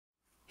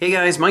Hey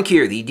guys, Mike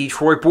here, the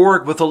Detroit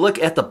Borg, with a look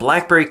at the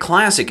Blackberry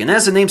Classic. And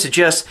as the name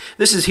suggests,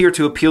 this is here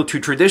to appeal to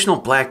traditional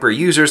Blackberry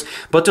users,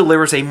 but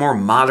delivers a more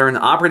modern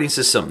operating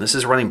system. This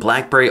is running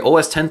Blackberry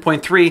OS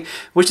 10.3,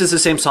 which is the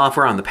same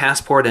software on the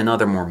Passport and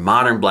other more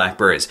modern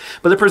Blackberries.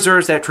 But it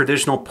preserves that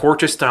traditional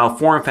portrait-style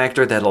form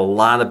factor that a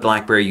lot of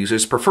Blackberry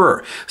users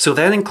prefer. So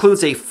that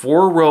includes a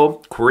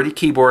 4-row QWERTY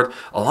keyboard,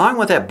 along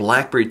with that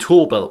Blackberry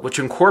tool belt, which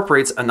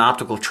incorporates an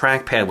optical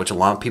trackpad, which a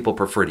lot of people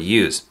prefer to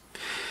use.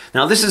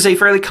 Now, this is a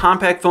fairly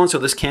compact phone, so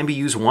this can be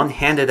used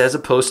one-handed as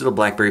opposed to the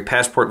Blackberry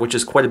Passport, which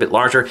is quite a bit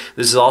larger.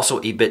 This is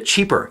also a bit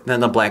cheaper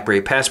than the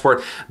Blackberry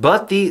Passport,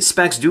 but the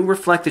specs do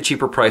reflect the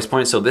cheaper price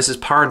point. So this is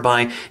powered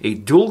by a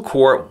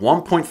dual-core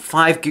 1.5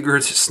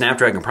 GHz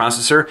Snapdragon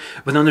processor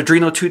with an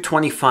Adreno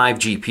 225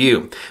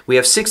 GPU. We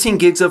have 16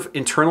 gigs of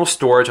internal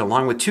storage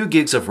along with 2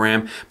 gigs of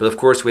RAM, but of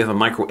course we have a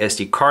micro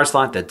SD card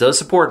slot that does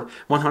support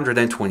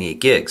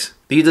 128 gigs.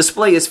 The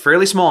display is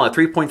fairly small at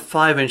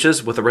 3.5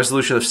 inches with a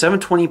resolution of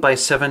 720 by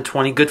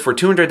 720, good for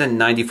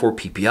 294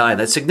 ppi.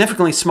 That's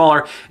significantly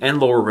smaller and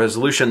lower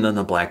resolution than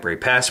the Blackberry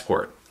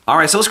Passport.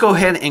 Alright, so let's go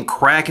ahead and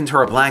crack into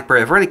our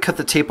Blackberry. I've already cut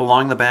the tape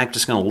along the back,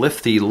 just going to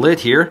lift the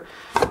lid here.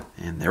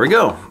 And there we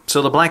go.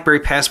 So the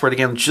Blackberry Passport,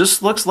 again,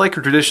 just looks like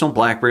a traditional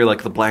Blackberry,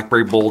 like the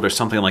Blackberry Bold or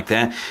something like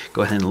that.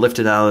 Go ahead and lift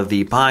it out of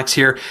the box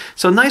here.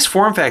 So nice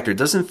form factor. It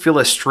doesn't feel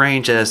as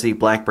strange as the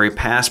Blackberry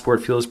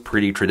Passport. It feels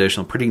pretty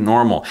traditional, pretty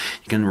normal.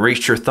 You can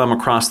reach your thumb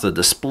across the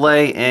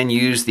display and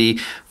use the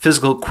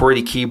physical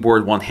QWERTY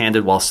keyboard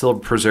one-handed while still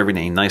preserving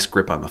a nice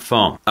grip on the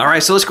phone. All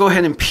right, so let's go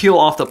ahead and peel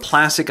off the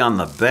plastic on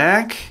the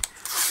back.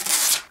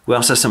 We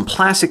also have some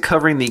plastic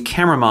covering the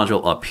camera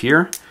module up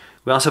here.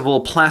 We also have a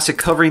little plastic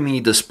covering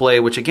the display,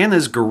 which again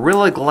is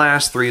Gorilla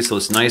Glass 3, so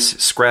it's nice,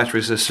 scratch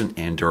resistant,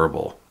 and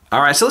durable.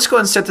 Alright, so let's go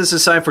ahead and set this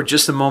aside for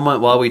just a moment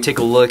while we take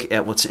a look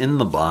at what's in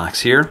the box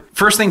here.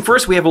 First thing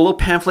first, we have a little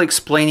pamphlet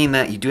explaining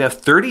that you do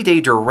have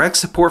 30-day direct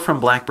support from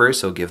BlackBerry,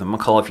 so give them a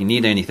call if you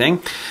need anything.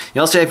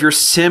 You also have your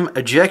SIM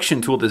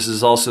ejection tool. This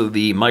is also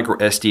the micro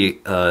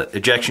SD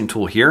ejection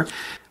tool here.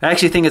 I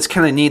actually think it's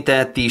kind of neat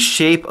that the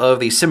shape of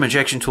the SIM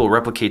ejection tool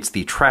replicates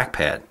the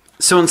trackpad.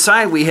 So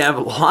inside we have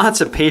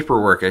lots of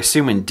paperwork, I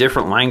assume in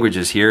different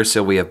languages here.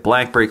 So we have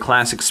Blackberry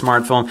Classic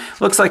smartphone.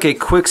 Looks like a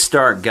quick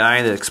start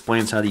guide that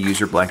explains how to use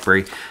your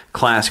Blackberry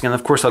Classic. And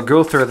of course I'll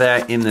go through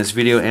that in this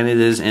video, and it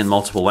is in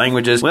multiple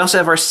languages. We also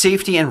have our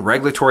safety and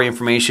regulatory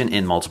information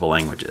in multiple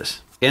languages.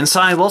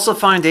 Inside, we'll also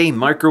find a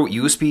micro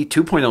USB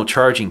 2.0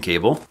 charging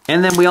cable.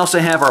 And then we also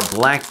have our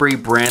Blackberry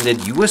branded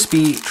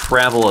USB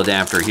travel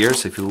adapter here.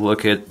 So if you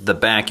look at the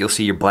back, you'll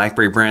see your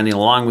Blackberry branding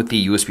along with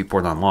the USB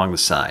port along the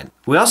side.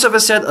 We also have a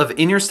set of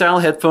in-ear style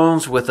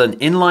headphones with an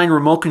inline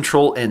remote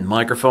control and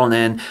microphone.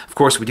 And of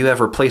course, we do have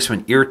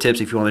replacement ear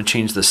tips if you want to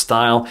change the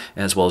style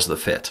as well as the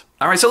fit.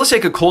 Alright, so let's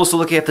take a closer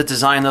look at the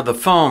design of the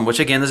phone, which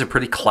again is a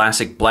pretty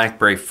classic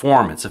Blackberry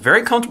form. It's a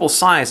very comfortable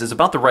size. It's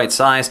about the right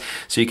size,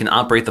 so you can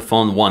operate the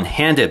phone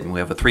one-handed. We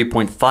have a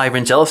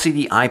 3.5-inch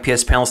LCD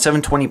IPS panel,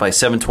 720 by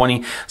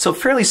 720, so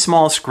fairly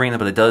small screen,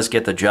 but it does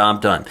get the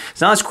job done.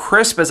 It's not as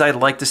crisp as I'd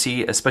like to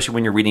see, especially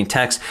when you're reading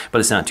text, but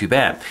it's not too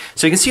bad.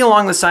 So you can see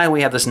along the side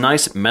we have this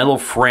nice metal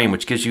frame,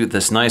 which gives you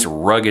this nice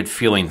rugged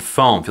feeling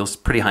phone. Feels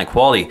pretty high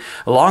quality.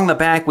 Along the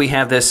back we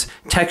have this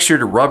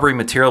textured rubbery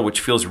material, which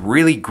feels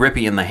really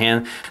grippy in the hand.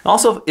 It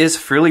also is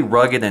fairly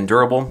rugged and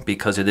durable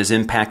because it is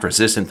impact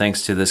resistant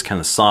thanks to this kind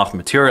of soft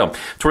material.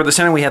 Toward the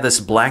center we have this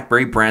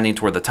Blackberry branding.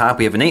 Toward the top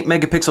we have an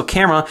 8-megapixel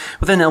camera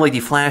with an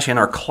LED flash and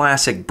our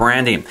classic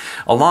branding.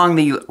 Along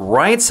the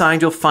right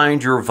side you'll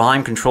find your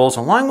volume controls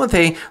along with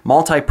a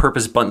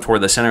multi-purpose button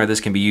toward the center.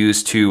 This can be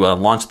used to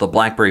launch the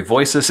Blackberry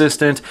voice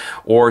assistant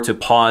or to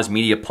pause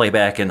media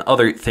playback and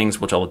other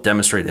things which I'll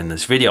demonstrate in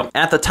this video.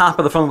 At the top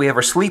of the phone we have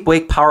our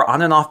sleep-wake power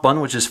on and off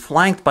button, which is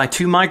flanked by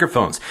 2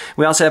 microphones.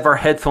 We also have our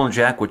headphone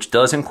jack, which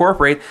does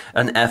incorporate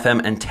an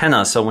FM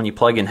antenna, so when you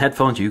plug in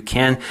headphones you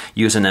can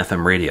use an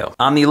FM radio.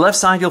 On the left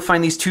side you'll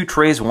find these 2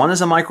 trays. One is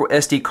a micro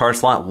SD card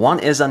slot, one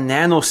is a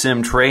nano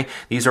SIM tray.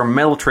 These are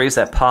metal trays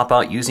that pop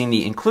out using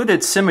the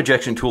included SIM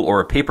ejection tool or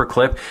a paper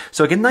clip.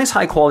 So again, nice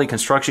high quality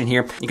construction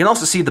here. You can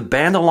also see the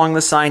band along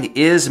the side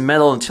is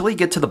metal until you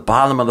get to the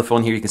bottom of the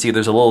phone here. You can see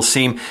there's a little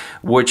seam,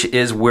 which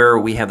is where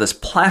we have this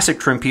plastic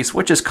trim piece,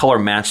 which is color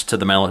matched to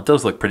the metal. It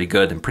does look pretty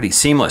good and pretty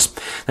seamless.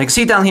 Now you can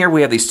see down here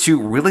we have these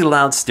 2 really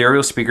loud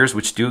stereo speakers,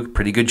 which do a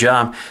pretty good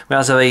job. We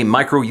also have a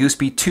micro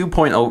USB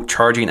 2.0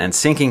 charging and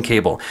syncing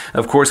cable.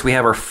 Of course, we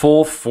have our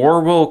full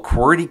 4-row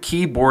QWERTY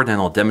keyboard,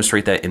 and I'll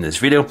demonstrate that in this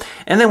video.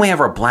 And then we have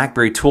our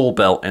Blackberry tool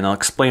belt, and I'll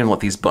explain what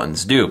these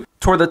buttons do.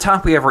 Toward the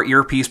top, we have our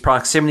earpiece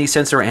proximity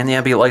sensor and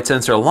ambient light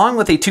sensor, along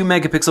with a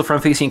 2-megapixel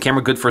front-facing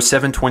camera, good for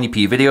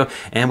 720p video,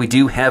 and we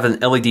do have an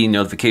LED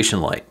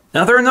notification light.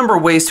 Now, there are a number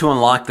of ways to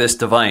unlock this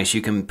device.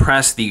 You can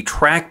press the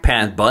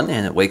trackpad button,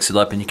 and it wakes it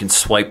up, and you can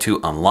swipe to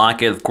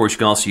unlock it. Of course, you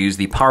can also use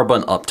the power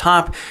button up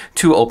top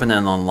to open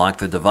and unlock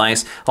the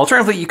device.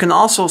 Alternatively, you can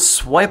also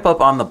swipe up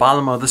on the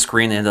bottom of the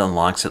screen, and it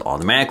unlocks it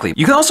automatically.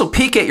 You can also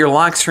peek at your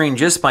lock screen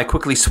just by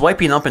quickly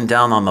swiping up and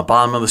down on the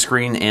bottom of the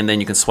screen, and then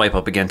you can swipe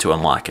up again to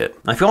unlock it.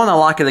 Now, if you want to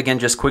lock it again,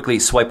 just quickly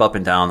swipe up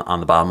and down on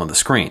the bottom of the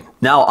screen.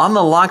 Now, on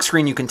the lock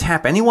screen, you can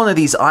tap any one of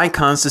these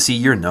icons to see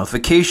your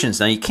notifications.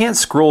 Now, you can't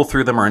scroll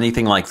through them or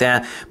anything like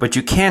that, but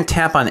you can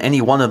tap on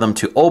any one of them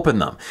to open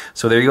them.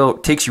 So there you go.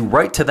 It takes you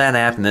right to that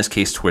app, in this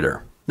case,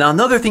 Twitter. Now,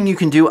 another thing you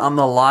can do on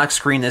the lock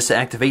screen is to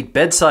activate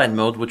bedside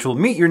mode, which will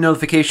mute your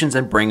notifications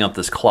and bring up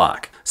this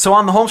clock. So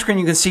on the home screen,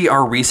 you can see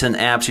our recent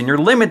apps, and you're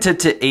limited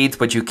to 8,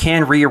 but you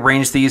can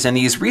rearrange these, and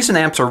these recent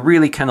apps are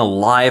really kind of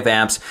live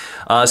apps,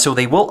 so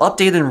they will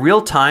update in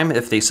real time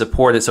if they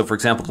support it. So for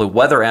example, the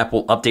weather app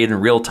will update in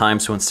real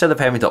time, so instead of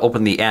having to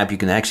open the app, you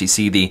can actually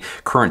see the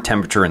current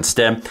temperature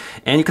instead.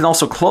 And you can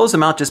also close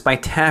them out just by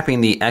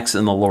tapping the X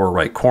in the lower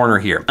right corner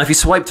here. Now, if you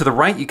swipe to the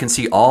right, you can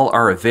see all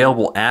our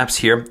available apps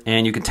here,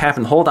 and you can tap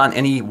and hold on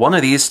any one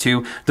of these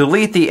to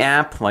delete the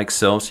app, like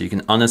so you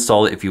can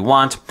uninstall it if you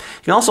want.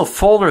 You can also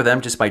folder them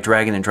just by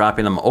dragging and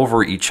dropping them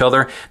over each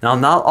other. Now,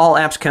 not all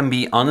apps can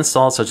be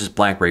uninstalled, such as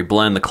Blackberry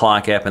Blend, the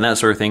clock app, and that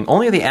sort of thing.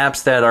 Only the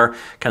apps that are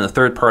kind of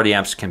third-party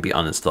apps can be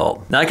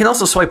uninstalled. Now, I can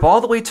also swipe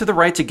all the way to the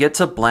right to get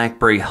to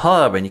Blackberry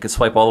Hub, and you can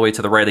swipe all the way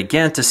to the right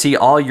again to see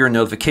all your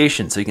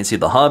notifications. So you can see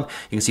the hub,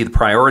 you can see the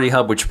priority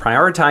hub, which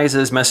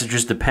prioritizes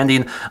messages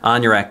depending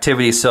on your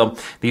activity. So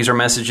these are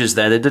messages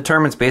that it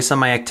determines based on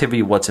my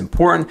activity what's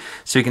important.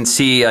 So you can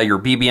see your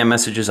BBM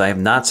messages. I have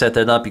not set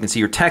that up. You can see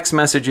your text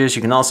messages.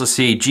 You can also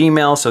see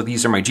Gmail. So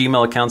these are my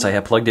Gmail accounts. I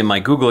have plugged in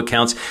my Google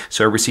accounts,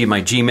 so I receive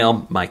my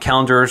Gmail, my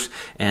calendars,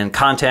 and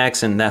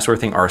contacts, and that sort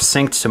of thing are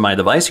synced to my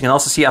device. You can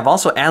also see I've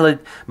also added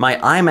my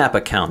IMAP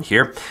account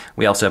here.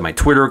 We also have my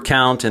Twitter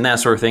account and that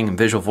sort of thing, and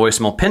visual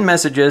voicemail, pin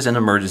messages, and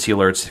emergency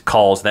alerts,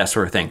 calls, that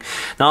sort of thing.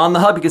 Now on the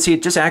hub, you can see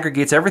it just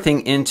aggregates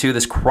everything into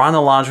this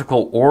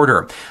chronological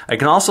order. I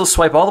can also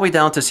swipe all the way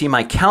down to see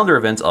my calendar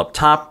events up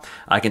top.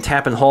 I can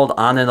tap and hold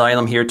on an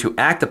item here to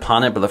act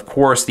upon it, but of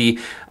course the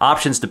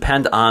options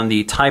depend on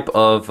the type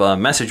of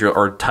message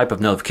or type of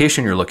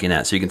notification you're looking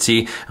at. So you can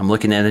see I'm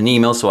looking at an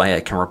email, so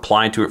I can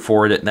reply to it,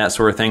 forward it, and that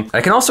sort of thing.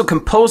 I can also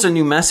compose a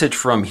new message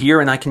from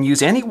here, and I can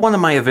use any one of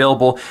my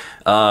available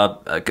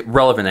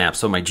relevant apps.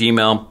 So my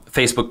Gmail,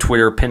 Facebook,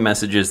 Twitter, pin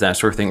messages, that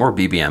sort of thing, or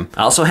BBM.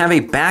 I also have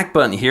a back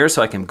button here,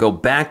 so I can go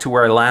back to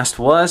where I last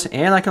was,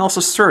 and I can also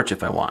search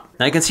if I want.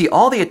 Now you can see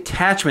all the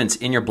attachments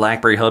in your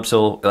Blackberry Hub,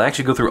 so it'll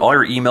actually go through all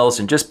your emails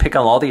and just pick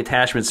out all the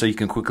attachments so you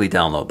can quickly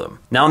download them.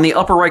 Now in the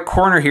upper right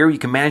corner here, you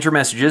can manage your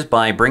messages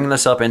by bringing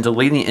this up and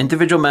deleting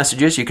individual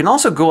messages. You can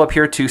also go up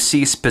here to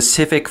see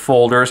specific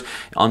folders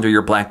under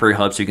your Blackberry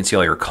Hub, so you can see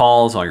all your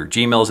calls, all your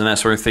Gmails, and that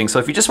sort of thing. So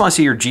if you just want to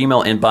see your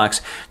Gmail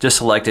inbox, just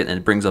select it and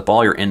it brings up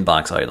all your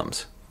inbox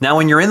items. Now,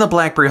 when you're in the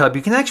Blackberry Hub,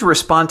 you can actually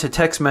respond to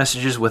text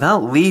messages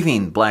without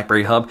leaving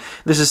Blackberry Hub.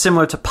 This is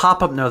similar to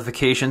pop-up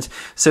notifications.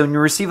 So when you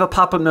receive a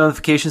pop-up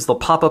notifications, they'll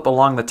pop up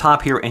along the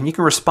top here, and you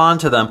can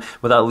respond to them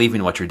without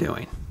leaving what you're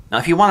doing. Now,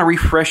 if you want to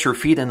refresh your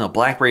feed in the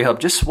Blackberry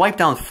Hub, just swipe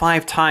down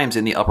 5 times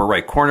in the upper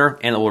right corner,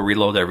 and it will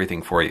reload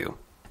everything for you.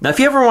 Now, if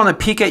you ever want to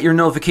peek at your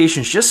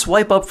notifications, just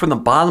swipe up from the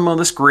bottom of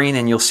the screen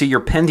and you'll see your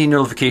pending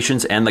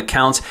notifications and the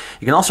counts.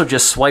 You can also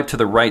just swipe to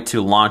the right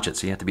to launch it.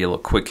 So you have to be a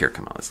little quick here.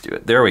 Come on, let's do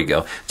it. There we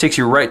go. It takes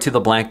you right to the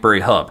Blackberry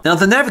Hub. Now,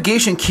 the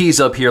navigation keys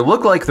up here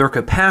look like they're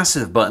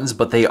capacitive buttons,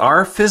 but they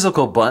are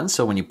physical buttons.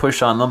 So when you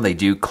push on them, they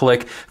do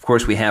click. Of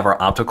course, we have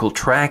our optical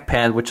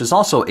trackpad, which is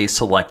also a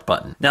select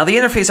button. Now, the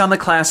interface on the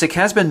Classic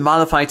has been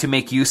modified to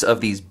make use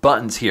of these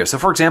buttons here. So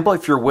for example,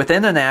 if you're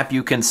within an app,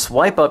 you can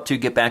swipe up to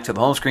get back to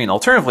the home screen.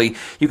 Alternatively,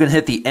 you can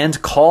hit the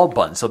end call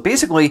button. So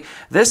basically,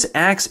 this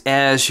acts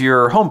as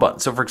your home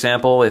button. So for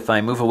example, if I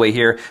move away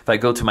here, if I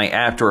go to my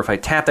app or if I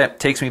tap that, it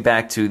takes me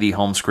back to the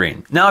home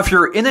screen. Now, if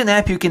you're in an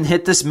app, you can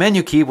hit this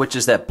menu key, which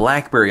is that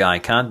Blackberry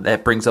icon.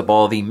 That brings up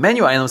all the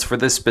menu items for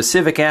this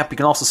specific app. You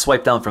can also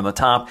swipe down from the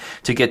top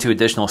to get to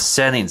additional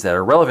settings that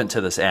are relevant to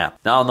this app.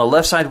 Now, on the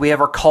left side, we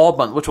have our call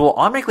button, which will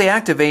automatically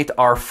activate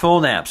our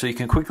phone app. So you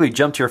can quickly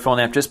jump to your phone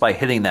app just by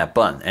hitting that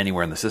button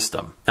anywhere in the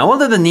system. Now,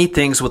 one of the neat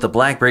things with the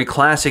Blackberry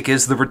Classic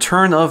is the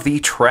return of the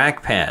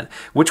trackpad,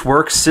 which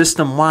works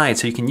system-wide.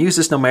 So you can use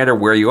this no matter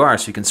where you are.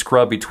 So you can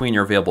scrub between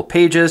your available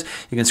pages.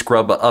 You can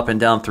scrub up and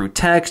down through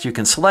text. You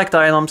can select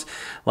items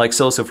like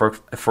so. So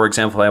for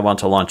example, if I want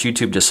to launch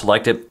YouTube, just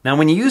select it. Now,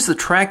 when you use the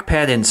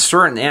trackpad in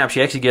certain apps,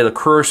 you actually get a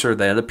cursor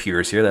that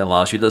appears here that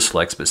allows you to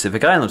select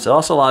specific items. It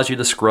also allows you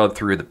to scrub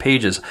through the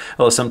pages,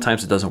 although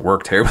sometimes it doesn't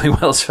work terribly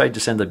well, so I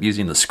just end up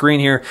using the screen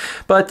here.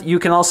 But you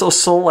can also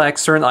select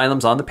certain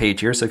items on the page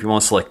here. So if you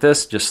want to select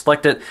this, just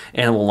select it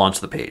and it will launch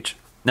the page.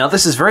 Now,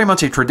 this is very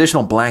much a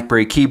traditional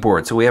Blackberry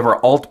keyboard. So we have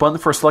our Alt button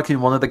for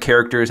selecting one of the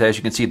characters. As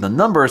you can see, the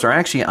numbers are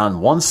actually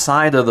on one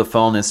side of the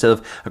phone instead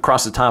of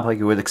across the top like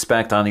you would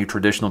expect on a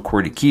traditional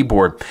QWERTY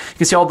keyboard. You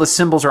can see all the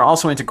symbols are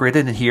also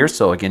integrated in here.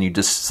 So again, you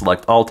just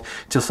select Alt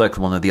to select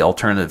one of the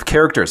alternative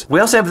characters. We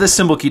also have this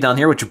symbol key down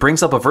here, which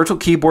brings up a virtual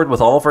keyboard with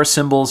all of our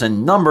symbols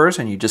and numbers.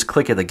 And you just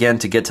click it again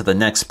to get to the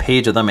next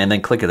page of them and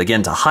then click it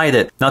again to hide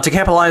it. Now, to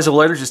capitalize a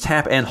letter, just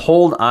tap and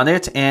hold on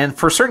it. And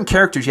for certain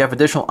characters, you have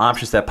additional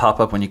options that pop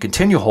up when you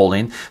continue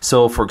holding.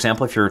 So for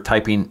example, if you're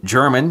typing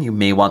German, you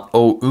may want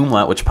O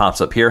umlaut, which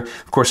pops up here.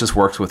 Of course, this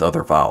works with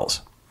other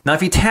vowels. Now,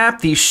 if you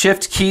tap the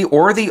Shift key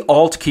or the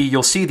Alt key,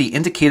 you'll see the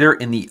indicator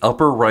in the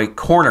upper right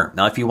corner.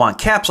 Now, if you want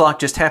caps lock,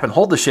 just tap and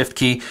hold the Shift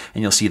key,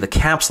 and you'll see the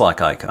caps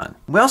lock icon.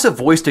 We also have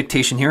voice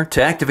dictation here.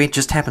 To activate,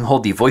 just tap and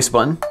hold the voice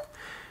button.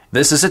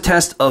 This is a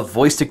test of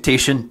voice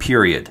dictation,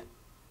 period.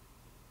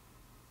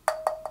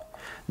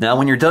 Now,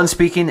 when you're done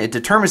speaking, it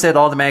determines that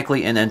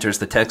automatically and enters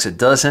the text. It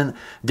doesn't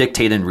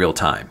dictate in real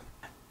time.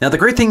 Now, the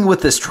great thing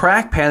with this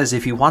trackpad is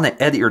if you want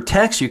to edit your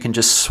text, you can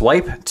just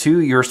swipe to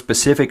your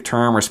specific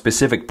term or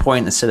specific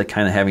point instead of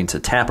kind of having to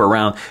tap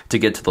around to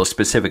get to those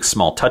specific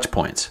small touch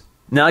points.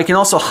 Now, you can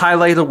also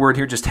highlight a word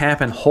here. Just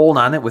tap and hold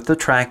on it with the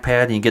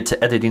trackpad, and you get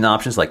to editing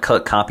options like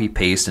cut, copy,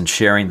 paste, and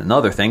sharing, and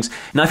other things.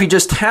 Now, if you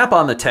just tap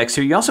on the text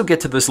here, you also get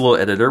to this little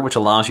editor, which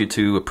allows you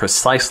to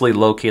precisely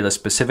locate a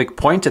specific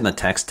point in the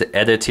text to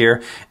edit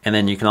here, and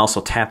then you can also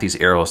tap these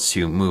arrows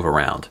to move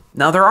around.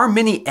 Now, there are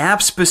many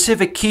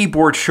app-specific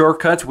keyboard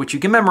shortcuts which you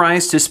can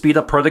memorize to speed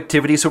up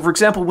productivity. So, for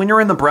example, when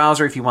you're in the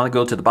browser, if you want to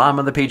go to the bottom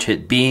of the page,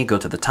 hit B, go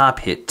to the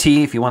top, hit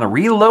T. If you want to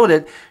reload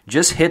it,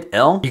 just hit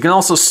L. You can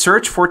also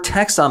search for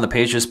text on the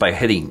page just by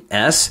hitting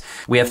S.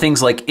 We have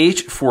things like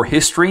H for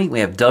history.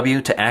 We have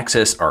W to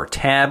access our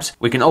tabs.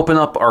 We can open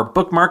up our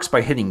bookmarks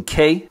by hitting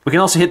K. We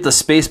can also hit the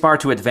spacebar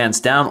to advance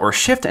down, or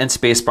Shift and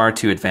spacebar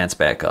to advance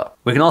back up.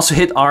 We can also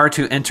hit R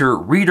to enter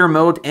reader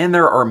mode, and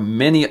there are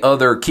many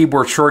other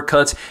keyboard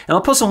shortcuts. And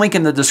I'll post a link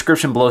in the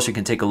description below so you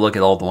can take a look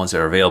at all the ones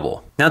that are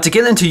available. Now, to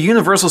get into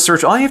universal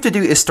search, all you have to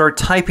do is start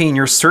typing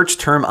your search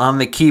term on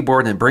the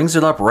keyboard, and it brings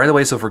it up right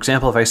away. So, for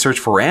example, if I search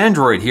for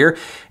Android here,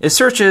 it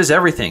searches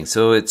everything.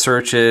 So it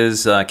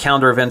searches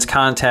calendar events,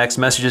 contacts,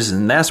 messages,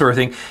 and that sort of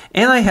thing.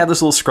 And I have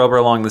this little scrubber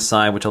along the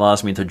side, which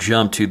allows me to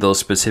jump to those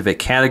specific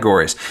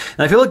categories.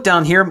 Now, if you look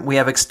down here, we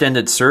have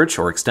extended search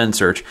or extend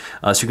search.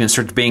 So you can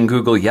search Bing,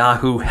 Google,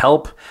 Yahoo,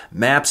 Help,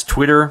 Maps,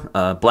 Twitter,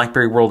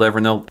 Blackberry World,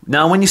 Evernote.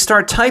 Now, when you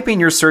start typing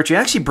your search, you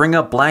actually bring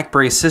up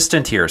Blackberry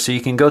Assistant here. So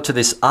you can go to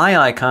this eye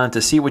icon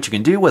to see what you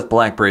can do with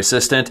Blackberry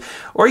Assistant,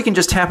 or you can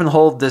just tap and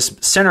hold this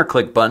center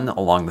click button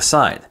along the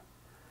side.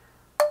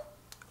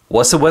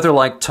 What's the weather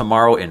like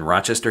tomorrow in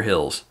Rochester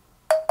Hills?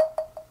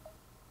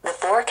 The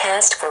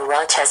forecast for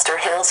Rochester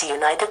Hills,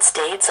 United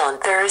States on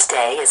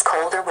Thursday is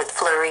colder with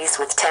flurries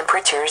with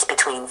temperatures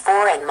between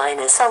 4 and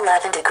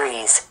 -11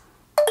 degrees.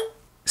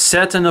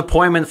 Set an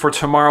appointment for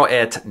tomorrow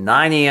at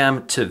 9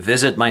 a.m. to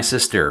visit my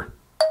sister.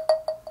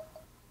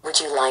 Would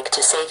you like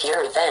to save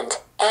your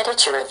event,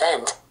 edit your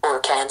event, or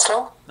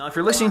cancel? Now, if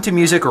you're listening to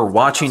music or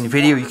watching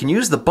video, you can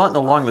use the button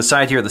along the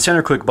side here, the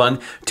center click button,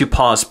 to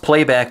pause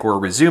playback or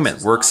resume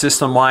it. Works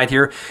system-wide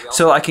here.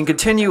 So I can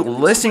continue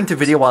listening to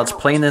video while it's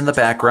playing in the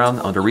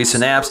background under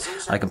recent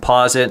apps. I can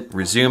pause it,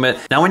 resume it.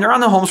 Now, when you're on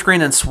the home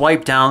screen and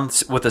swipe down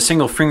with a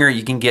single finger,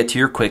 you can get to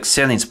your quick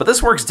settings. But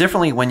this works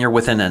differently when you're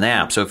within an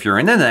app. So if you're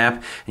in an app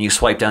and you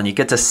swipe down, you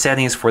get to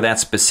settings for that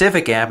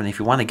specific app. And if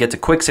you want to get to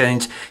quick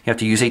settings, you have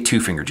to use a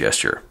two-finger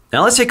gesture.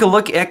 Now, let's take a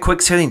look at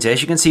quick settings.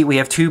 As you can see, we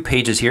have two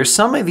pages here.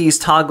 Some of these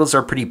toggles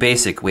are pretty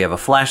basic. We have a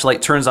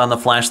flashlight, turns on the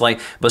flashlight,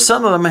 but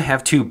some of them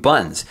have two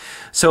buttons.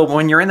 So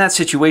when you're in that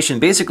situation,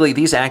 basically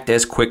these act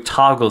as quick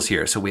toggles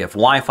here. So we have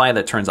Wi-Fi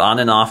that turns on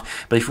and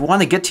off, but if you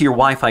want to get to your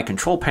Wi-Fi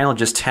control panel,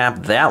 just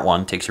tap that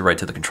one, takes you right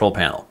to the control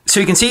panel. So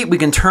you can see we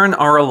can turn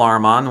our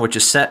alarm on, which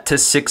is set to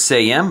 6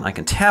 a.m. I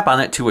can tap on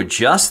it to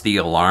adjust the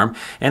alarm,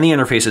 and the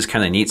interface is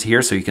kind of neat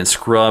here, so you can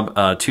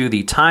scrub to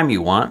the time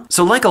you want.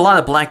 So like a lot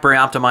of BlackBerry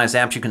optimized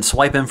apps, you can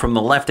swipe in from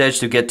the left edge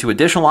to get to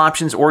additional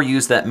options, or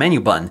use that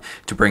menu button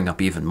to bring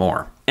up even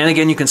more. And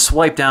again, you can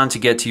swipe down to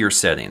get to your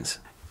settings.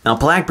 Now,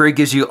 BlackBerry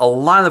gives you a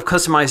lot of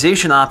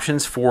customization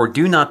options for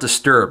Do Not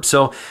Disturb.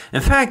 So,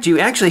 in fact, you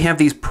actually have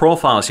these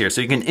profiles here.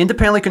 So you can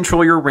independently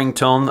control your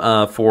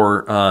ringtone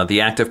for the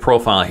active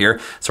profile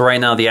here. So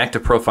right now, the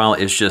active profile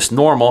is just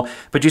normal.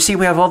 But you see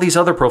we have all these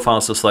other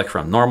profiles to select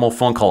from. Normal,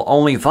 phone call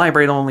only,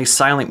 vibrate only,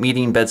 silent,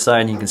 meeting,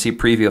 bedside. And you can see a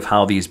preview of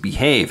how these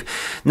behave.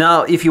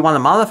 Now, if you want to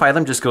modify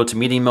them, just go to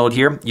meeting mode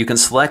here. You can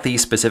select the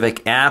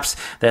specific apps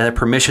that have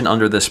permission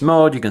under this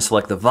mode. You can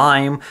select the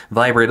volume,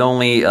 vibrate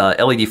only,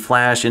 LED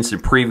flash,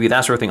 instant preview,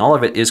 that sort of thing. All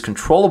of it is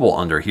controllable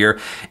under here.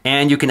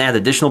 And you can add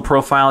additional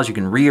profiles, you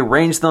can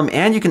rearrange them,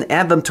 and you can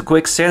add them to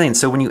quick settings.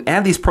 So when you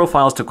add these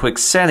profiles to quick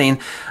setting,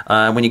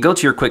 when you go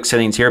to your quick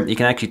settings here, you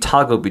can actually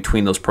toggle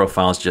between those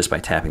profiles just by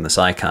tapping this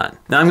icon.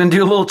 Now I'm going to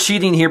do a little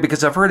cheating here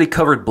because I've already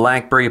covered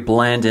Blackberry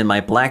Blend in my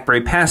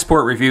Blackberry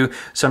Passport review,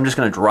 so I'm just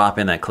going to drop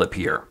in that clip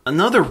here.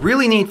 Another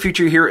really neat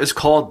feature here is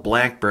called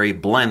Blackberry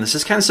Blend. This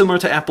is kind of similar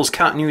to Apple's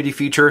continuity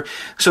feature.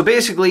 So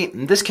basically,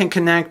 this can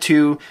connect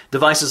to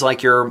devices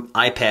like your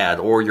iPad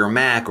or your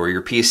Mac or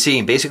your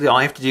PC. Basically,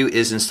 all you have to do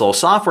is install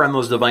software on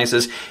those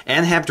devices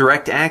and have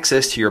direct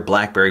access to your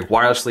BlackBerry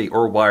wirelessly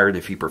or wired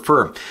if you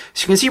prefer.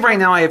 So you can see right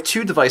now I have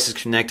two devices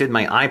connected,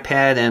 my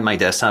iPad and my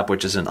desktop,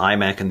 which is an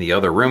iMac in the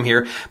other room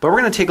here. But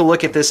we're going to take a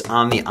look at this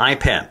on the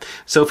iPad.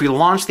 So if we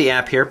launch the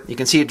app here, you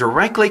can see it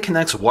directly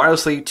connects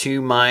wirelessly to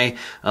my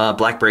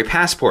BlackBerry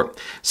Passport.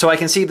 So I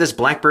can see this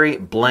Blackberry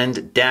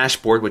Blend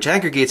dashboard, which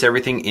aggregates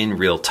everything in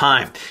real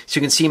time. So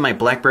you can see my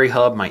BlackBerry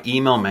Hub, my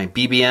email, my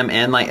BBM,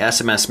 and my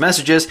SMS messages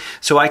messages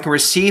so I can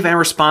receive and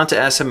respond to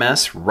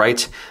SMS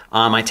right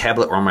on my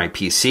tablet or my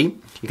PC.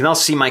 You can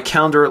also see my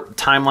calendar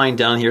timeline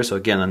down here. So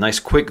again, a nice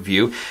quick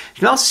view. You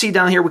can also see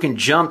down here, we can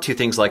jump to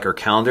things like our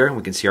calendar.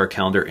 We can see our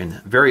calendar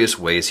in various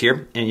ways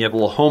here. And you have a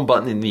little home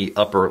button in the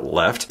upper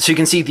left. So you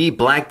can see the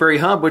BlackBerry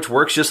Hub, which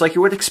works just like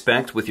you would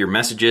expect with your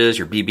messages,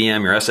 your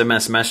BBM, your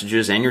SMS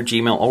messages, and your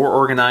Gmail, all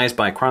organized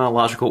by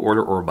chronological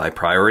order or by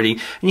priority.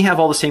 And you have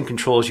all the same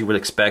controls you would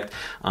expect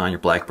on your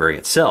BlackBerry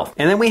itself.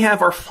 And then we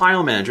have our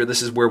file manager.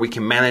 This is where we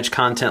can manage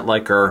content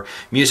like our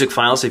music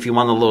files. If you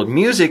want to load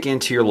music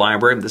into your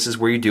library, this is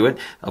where you do it.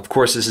 Of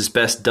course, this is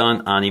best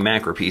done on a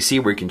Mac or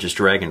PC where you can just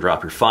drag and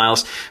drop your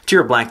files to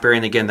your BlackBerry.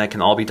 And again, that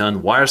can all be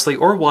done wirelessly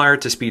or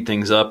wired to speed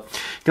things up.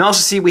 You can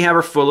also see we have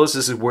our photos.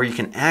 This is where you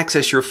can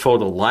access your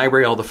photo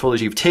library, all the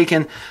photos you've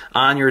taken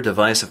on your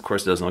device. Of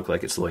course, it doesn't look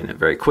like it's loading it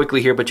very quickly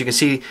here, but you can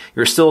see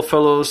your still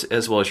photos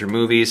as well as your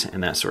movies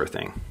and that sort of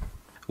thing.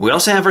 We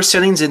also have our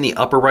settings in the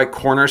upper right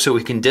corner so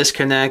we can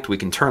disconnect, we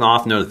can turn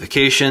off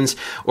notifications,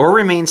 or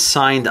remain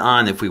signed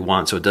on if we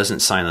want so it doesn't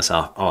sign us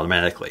off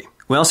automatically.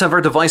 We also have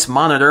our device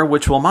monitor,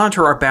 which will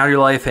monitor our battery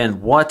life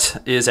and what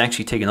is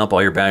actually taking up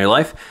all your battery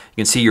life. You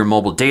can see your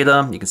mobile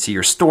data, you can see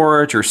your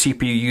storage, your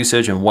CPU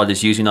usage, and what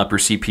is using up your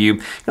CPU. You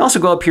can also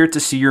go up here to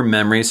see your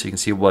memory, so you can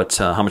see what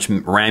how much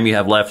RAM you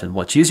have left and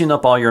what's using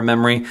up all your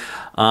memory.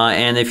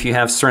 And if you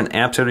have certain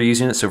apps that are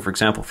using it, so for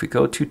example, if we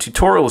go to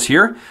tutorials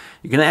here,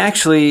 you can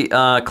actually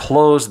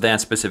close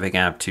that specific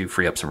app to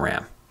free up some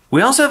RAM.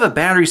 We also have a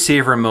battery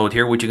saver mode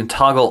here, which you can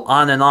toggle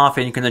on and off,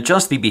 and you can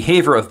adjust the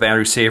behavior of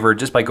battery saver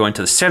just by going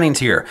to the settings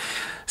here.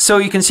 So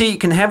you can see you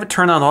can have it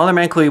turn on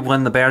automatically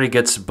when the battery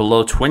gets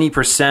below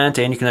 20%,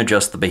 and you can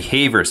adjust the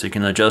behavior. So you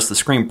can adjust the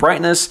screen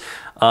brightness,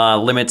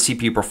 limit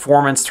CPU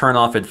performance, turn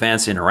off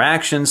advanced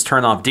interactions,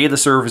 turn off data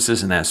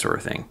services, and that sort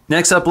of thing.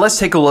 Next up, let's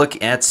take a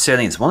look at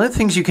settings. One of the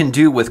things you can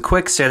do with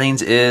quick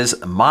settings is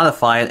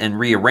modify it and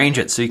rearrange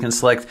it. So you can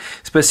select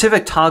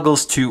specific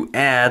toggles to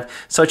add,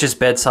 such as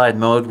bedside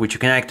mode, which you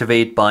can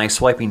activate by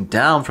swiping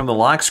down from the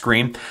lock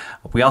screen.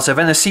 We also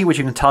have NSC, which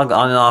you can toggle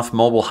on and off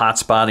mobile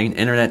hotspotting,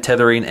 internet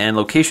tethering, and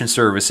location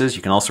services.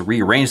 You can also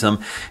rearrange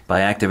them by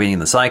activating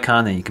this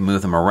icon, and you can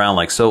move them around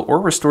like so, or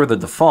restore the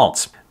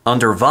defaults.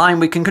 Under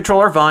volume, we can control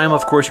our volume.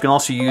 Of course, you can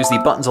also use the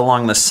buttons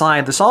along the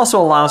side. This also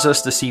allows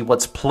us to see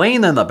what's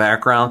playing in the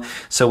background.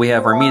 So we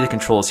have our media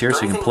controls here,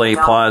 so you can play,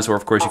 pause, or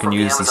of course you can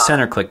use the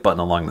center click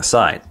button along the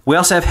side. We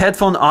also have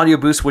headphone audio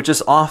boost, which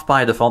is off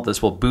by default.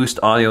 This will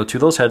boost audio to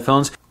those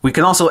headphones. We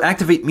can also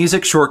activate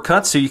music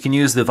shortcuts, so you can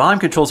use the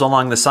volume controls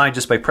along the side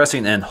just by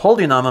pressing and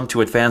holding on them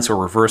to advance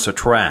or reverse a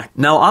track.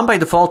 Now, on by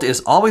default is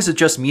always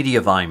adjust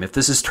media volume. If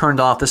this is turned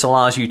off, this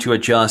allows you to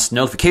adjust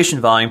notification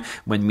volume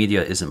when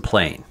media isn't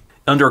playing.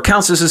 Under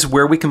accounts, this is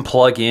where we can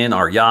plug in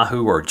our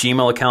Yahoo or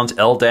Gmail accounts,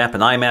 LDAP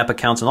and IMAP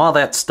accounts, and all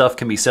that stuff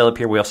can be set up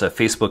here. We also have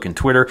Facebook and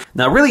Twitter.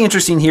 Now, really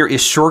interesting here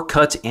is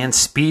shortcuts and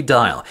speed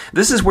dial.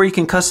 This is where you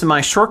can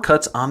customize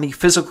shortcuts on the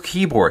physical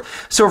keyboard.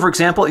 So, for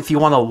example, if you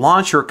want to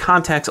launch your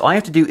contacts, all you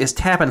have to do is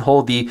tap and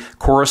hold the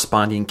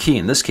corresponding key,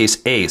 in this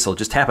case A. So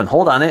just tap and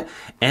hold on it,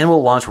 and it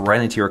will launch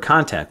right into your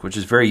contact, which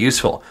is very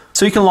useful.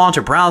 So you can launch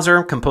a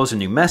browser, compose a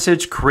new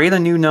message, create a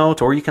new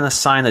note, or you can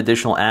assign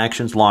additional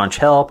actions, launch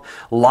help,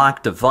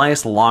 lock device,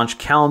 launch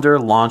calendar,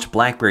 launch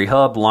BlackBerry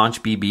Hub,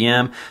 launch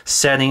BBM,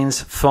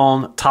 settings,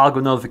 phone,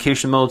 toggle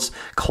notification modes,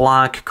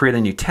 clock, create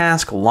a new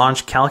task,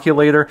 launch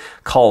calculator,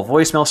 call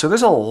voicemail. So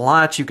there's a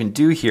lot you can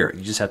do here.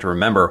 You just have to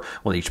remember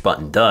what each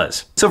button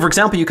does. So for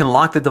example, you can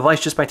lock the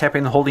device just by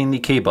tapping and holding the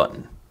K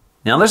button.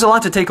 Now there's a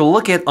lot to take a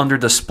look at under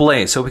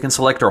display, so we can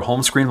select our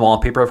home screen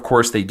wallpaper. Of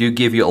course, they do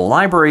give you a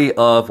library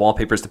of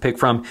wallpapers to pick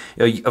from.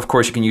 Of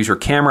course, you can use your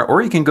camera,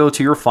 or you can go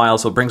to your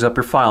files, so it brings up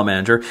your file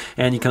manager,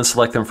 and you can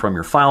select them from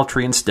your file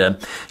tree instead.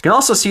 You can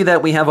also see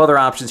that we have other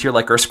options here,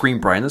 like our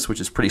screen brightness,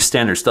 which is pretty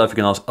standard stuff. You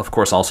can, also, of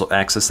course, also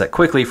access that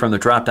quickly from the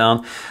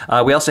drop-down.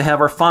 We also have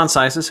our font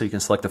sizes, so you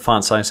can select the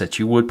font size that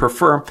you would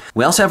prefer.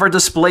 We also have our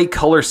display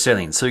color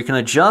settings, so you can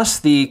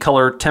adjust the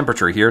color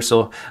temperature here,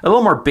 so a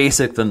little more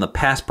basic than the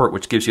Passport,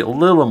 which gives you a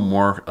little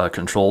more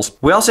controls.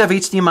 We also have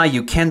HDMI.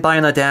 You can buy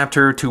an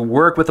adapter to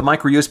work with the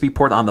micro USB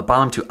port on the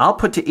bottom to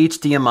output to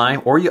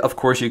HDMI, or of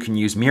course you can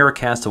use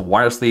Miracast to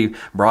wirelessly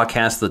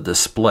broadcast the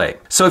display.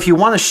 So if you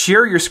want to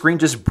share your screen,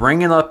 just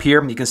bring it up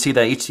here. You can see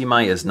that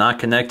HDMI is not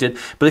connected,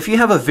 but if you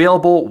have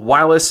available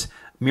wireless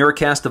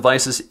Miracast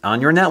devices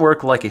on your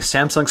network, like a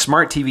Samsung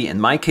Smart TV,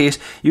 in my case,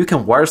 you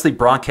can wirelessly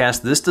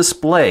broadcast this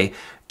display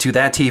to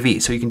that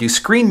TV. So you can do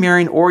screen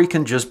mirroring, or you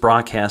can just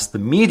broadcast the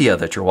media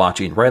that you're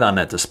watching right on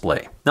that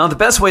display. Now, the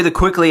best way to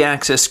quickly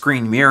access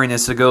screen mirroring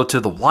is to go to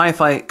the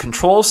Wi-Fi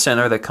control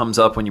center that comes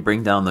up when you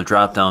bring down the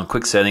drop-down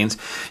quick settings.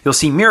 You'll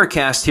see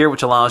Miracast here,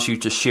 which allows you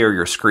to share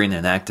your screen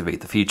and activate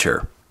the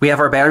feature. We have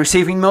our battery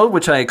saving mode,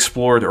 which I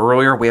explored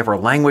earlier. We have our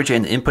language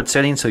and input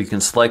settings, so you can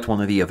select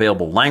one of the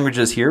available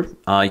languages here.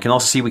 You can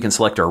also see we can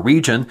select our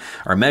region,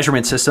 our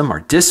measurement system, our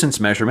distance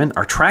measurement,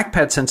 our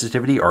trackpad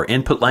sensitivity, our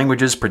input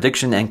languages,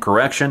 prediction and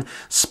correction,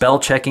 spell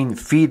checking,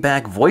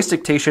 feedback, voice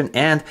dictation,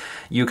 and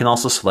you can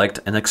also select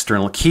an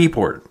external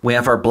keyboard. We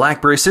have our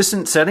BlackBerry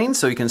Assistant settings,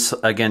 so you can,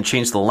 again,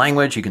 change the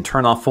language. You can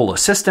turn off full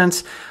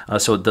assistance,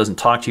 so it doesn't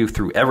talk to you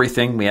through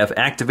everything. We have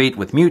activate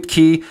with mute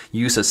key,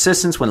 use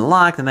assistance when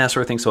locked, and that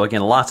sort of thing. So again,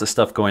 lots of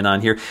stuff going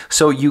on here.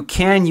 So you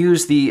can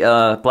use the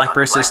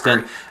BlackBerry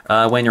Assistant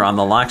when you're on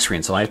the lock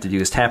screen. So all I have to do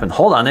is tap and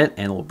hold on it,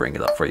 and we'll bring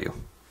it up for you.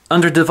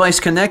 Under device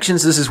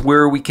connections, this is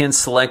where we can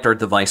select our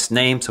device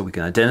name, so we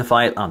can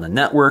identify it on the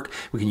network.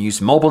 We can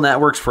use mobile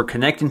networks for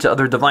connecting to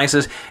other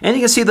devices, and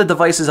you can see the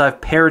devices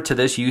I've paired to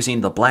this using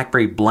the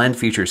Blackberry Blend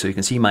feature, so you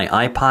can see my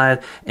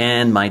iPod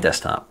and my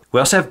desktop. We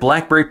also have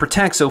BlackBerry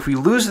Protect, so if we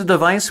lose the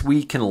device,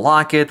 we can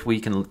lock it, we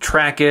can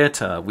track it,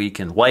 we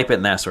can wipe it,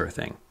 and that sort of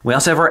thing. We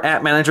also have our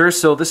app manager,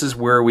 so this is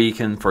where we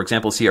can, for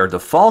example, see our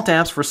default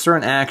apps for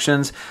certain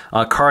actions,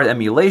 card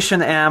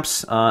emulation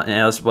apps,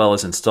 as well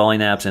as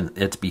installing apps and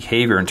its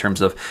behavior in terms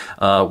of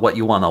what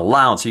you want to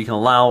allow. So you can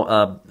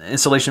allow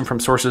installation from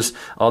sources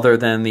other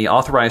than the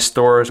authorized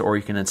stores, or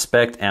you can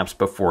inspect apps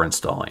before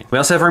installing. We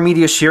also have our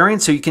media sharing,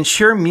 so you can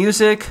share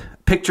music,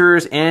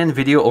 pictures, and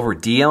video over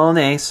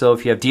DLNA. So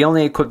if you have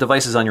DLNA equipped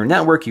devices on your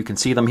network, you can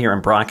see them here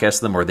and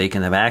broadcast them, or they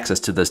can have access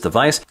to this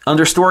device.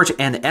 Under storage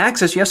and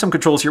access, you have some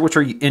controls here which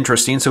are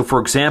interesting. So for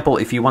example,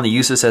 if you want to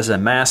use this as a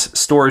mass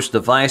storage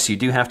device, you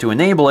do have to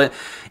enable it.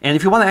 And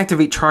if you want to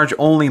activate charge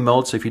only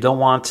mode, so if you don't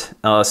want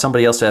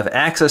somebody else to have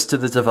access to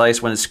the device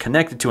when it's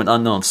connected to an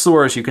unknown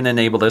source, you can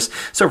enable this.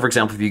 So for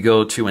example, if you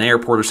go to an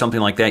airport or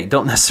something like that, you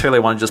don't necessarily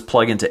want to just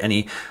plug into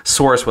any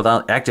source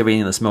without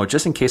activating this mode,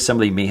 just in case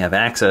somebody may have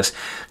access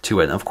to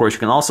it. And of course, you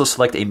can also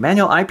select a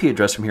manual IP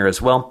address from here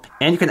as well,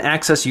 and you can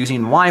access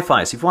using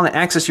Wi-Fi. So if you want to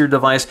access your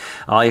device,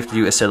 all you have to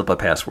do is set up a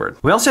password.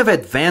 We also have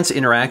advanced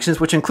interactions,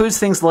 which includes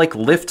things like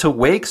lift to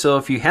wake. So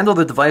if you handle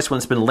the device when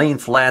it's been laying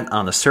flat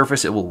on the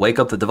surface, it will wake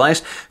up the device.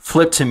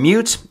 Flip to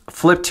mute,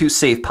 flip to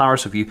save power.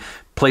 So if you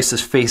place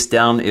this face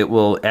down, it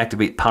will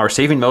activate power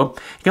saving mode.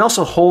 You can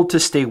also hold to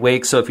stay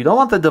awake. So if you don't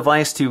want the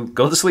device to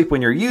go to sleep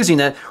when you're using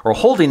it or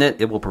holding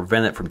it, it will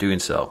prevent it from doing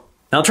so.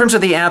 Now, in terms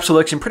of the app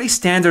selection, pretty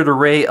standard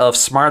array of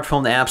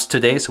smartphone apps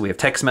today. So we have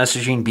text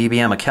messaging,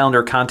 BBM, a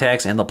calendar,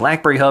 contacts, and the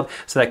BlackBerry Hub.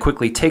 So that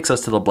quickly takes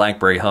us to the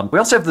BlackBerry Hub. We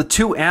also have the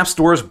two app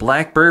stores,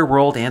 BlackBerry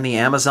World and the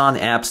Amazon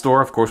App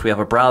Store. Of course, we have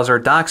a browser,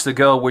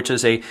 Docs2Go, which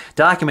is a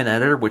document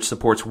editor which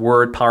supports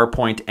Word,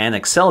 PowerPoint, and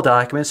Excel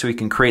documents, so we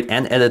can create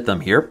and edit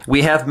them here.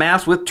 We have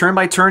maps with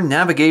turn-by-turn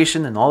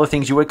navigation and all the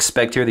things you would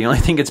expect here. The only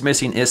thing it's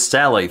missing is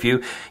satellite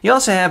view. You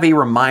also have a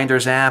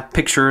reminders app,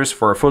 pictures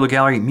for a photo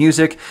gallery,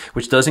 music,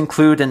 which does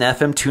include an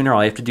FM tuner.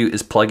 All you have to do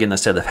is plug in a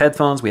set of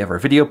headphones. We have our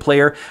video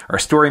player, our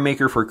story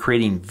maker for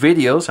creating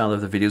videos out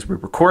of the videos we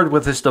record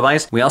with this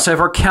device. We also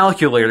have our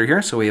calculator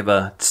here. So we have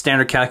a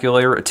standard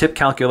calculator, a tip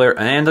calculator,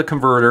 and a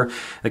converter.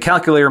 The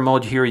calculator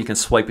mode here, you can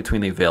swipe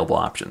between the available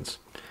options.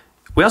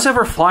 We also have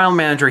our file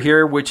manager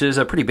here, which is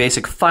a pretty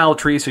basic file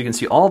tree, so you can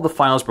see all the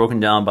files broken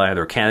down by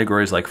other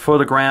categories like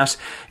photographs.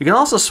 You can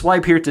also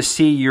swipe here to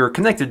see your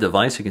connected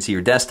device. You can see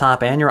your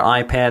desktop and your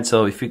iPad,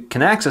 so if you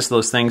can access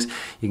those things,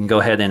 you can go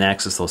ahead and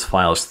access those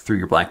files through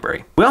your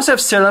BlackBerry. We also have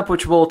setup,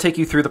 which will take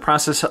you through the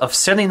process of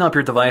setting up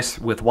your device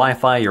with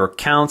Wi-Fi, your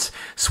accounts,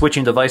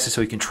 switching devices so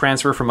you can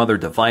transfer from other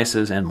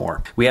devices, and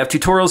more. We have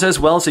tutorials as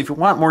well, so if you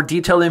want more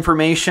detailed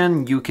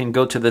information, you can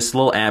go to this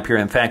little app here.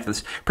 In fact,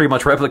 this pretty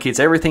much replicates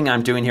everything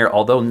I'm doing here,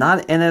 although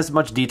not in as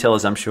much detail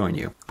as I'm showing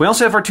you. We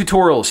also have our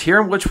tutorials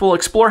here, which will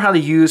explore how to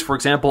use, for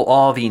example,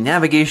 all the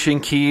navigation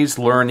keys,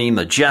 learning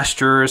the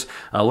gestures,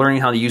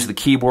 learning how to use the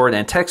keyboard,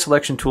 and text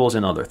selection tools,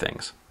 and other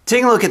things.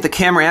 Taking a look at the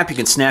camera app, you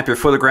can snap your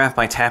photograph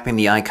by tapping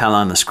the icon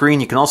on the screen.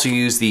 You can also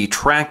use the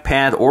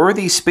trackpad or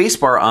the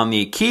spacebar on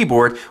the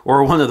keyboard,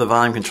 or one of the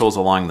volume controls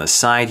along the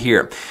side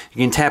here. You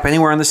can tap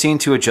anywhere on the scene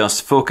to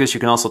adjust focus. You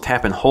can also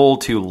tap and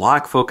hold to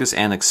lock focus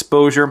and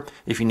exposure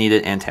if you need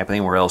it, and tap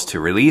anywhere else to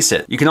release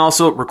it. You can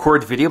also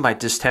record video by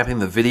just tapping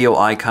the video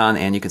icon,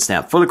 and you can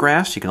snap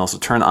photographs. You can also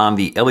turn on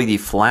the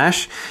LED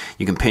flash.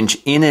 You can pinch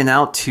in and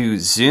out to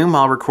zoom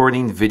while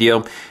recording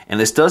video, and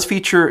this does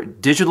feature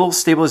digital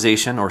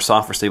stabilization or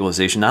software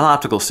stabilization, not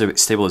optical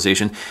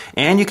stabilization,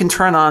 and you can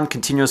turn on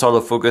continuous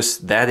autofocus.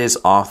 That is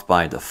off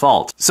by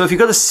default. So if you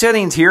go to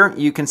settings here,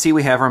 you can see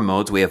we have our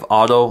modes. We have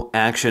auto,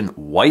 action,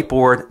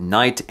 whiteboard,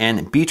 night,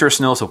 and beach or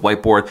snow. So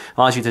whiteboard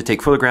allows you to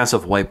take photographs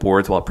of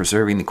whiteboards while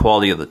preserving the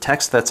quality of the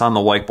text that's on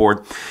the whiteboard.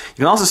 You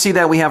can also see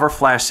that we have our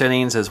flash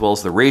settings as well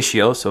as the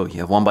ratio. So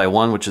you have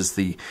 1:1, which is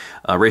the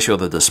ratio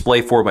of the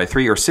display,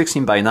 4:3, or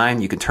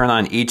 16:9. You can turn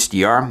on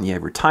HDR. You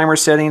have your timer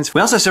settings.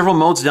 We also have several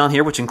modes down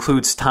here, which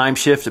includes time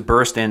shift,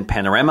 burst, and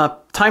panorama. panorama.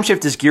 Time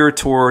shift is geared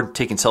toward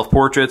taking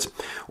self-portraits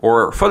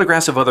or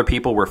photographs of other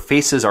people where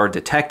faces are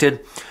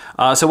detected.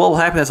 So what will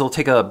happen is it'll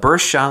take a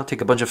burst shot,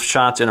 take a bunch of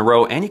shots in a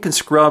row, and you can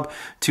scrub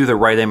to the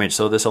right image.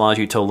 So this allows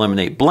you to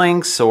eliminate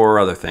blinks or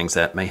other things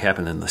that may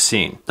happen in the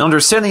scene. Now, under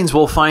settings,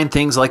 we'll find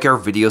things like our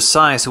video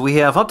size. So we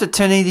have up to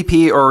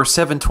 1080p or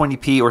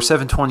 720p or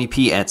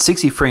 720p at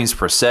 60 frames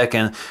per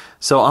second.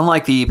 So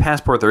unlike the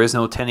Passport, there is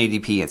no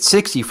 1080p at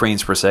 60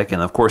 frames per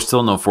second. Of course,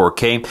 still no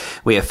 4K.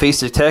 We have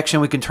face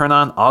detection we can turn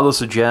on, auto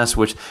suggest,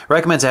 which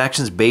recommends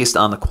actions based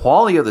on the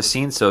quality of the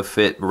scene. So if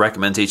it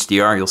recommends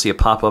HDR, you'll see a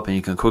pop up and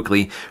you can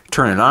quickly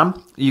turn it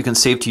on. You can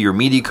save to your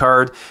media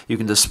card. You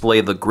can display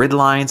the grid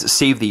lines,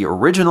 save the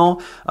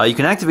original. You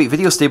can activate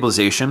video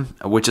stabilization,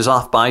 which is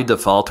off by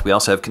default. We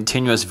also have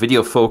continuous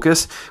video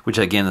focus, which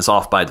again is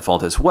off by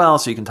default as well.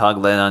 So you can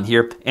toggle that on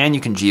here, and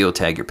you can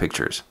geotag your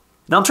pictures.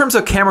 Now, in terms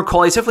of camera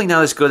quality, it's definitely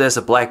not as good as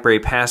the Blackberry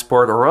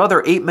Passport or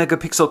other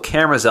 8-megapixel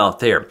cameras out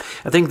there.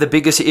 I think the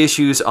biggest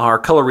issues are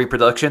color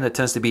reproduction. It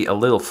tends to be a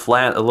little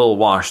flat, a little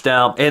washed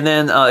out. And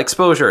then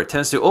exposure. It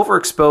tends to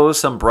overexpose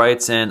some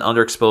brights and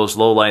underexpose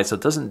low lights, so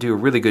it doesn't do a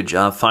really good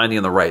job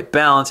finding the right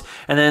balance.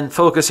 And then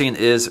focusing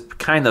is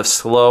kind of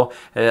slow.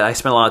 I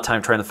spent a lot of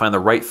time trying to find the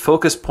right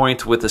focus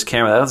point with this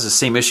camera. That was the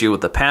same issue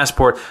with the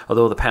Passport,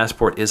 although the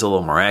Passport is a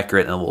little more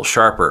accurate and a little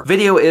sharper.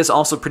 Video is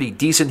also pretty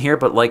decent here,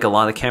 but like a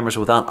lot of cameras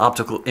without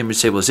optical image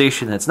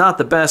stabilization, it's not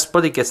the best,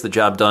 but it gets the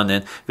job done,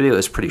 and video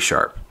is pretty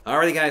sharp.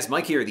 Alrighty guys,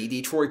 Mike here, the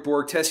Detroit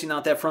Borg, testing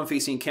out that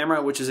front-facing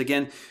camera, which is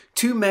again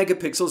 2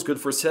 megapixels,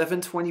 good for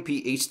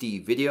 720p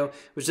HD video,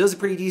 which does a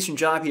pretty decent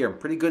job here.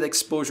 Pretty good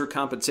exposure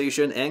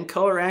compensation and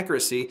color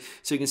accuracy.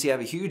 So you can see I have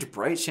a huge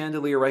bright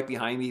chandelier right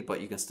behind me, but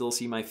you can still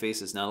see my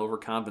face is not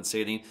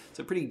overcompensating. It's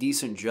a pretty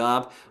decent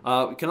job.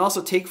 We can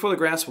also take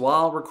photographs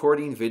while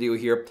recording video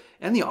here,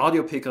 and the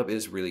audio pickup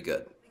is really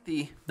good.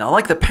 Now,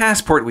 like the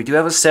Passport, we do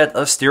have a set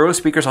of stereo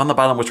speakers on the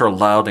bottom which are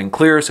loud and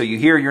clear, so you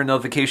hear your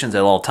notifications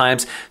at all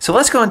times. So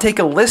let's go and take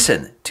a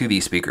listen to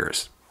these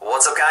speakers.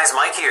 What's up guys,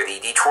 Mike here, the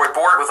Detroit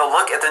Borg, with a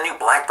look at the new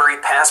Blackberry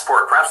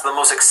Passport, perhaps the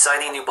most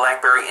exciting new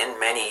Blackberry in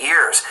many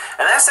years.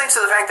 And that's thanks to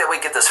the fact that we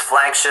get this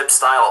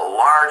flagship-style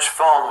large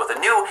phone with a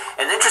new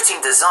and interesting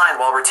design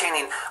while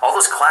retaining all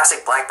those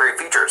classic Blackberry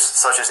features,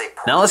 such as a...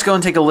 Now let's go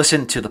and take a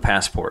listen to the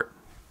Passport.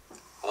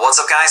 What's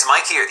up guys,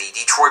 Mike here, the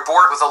Detroit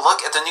Borg, with a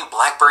look at the new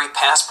Blackberry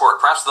Passport,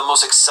 perhaps the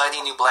most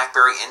exciting new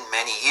Blackberry in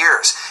many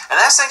years. And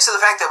that's thanks to the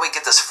fact that we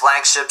get this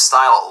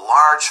flagship-style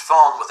large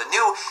phone with a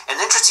new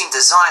and interesting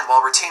design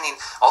while retaining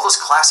all those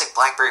classic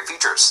Blackberry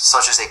features,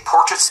 such as a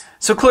portrait...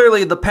 So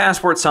clearly the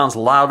Passport sounds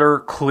louder,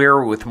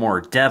 clearer, with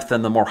more depth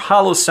than the more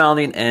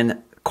hollow-sounding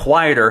and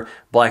quieter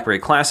Blackberry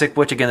Classic,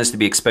 which again is to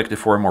be expected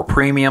for a more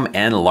premium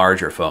and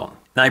larger phone.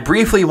 Now, I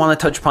briefly want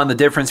to touch upon the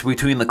difference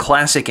between the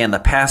Classic and the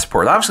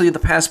Passport. Obviously, the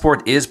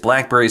Passport is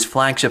BlackBerry's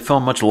flagship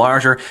phone, much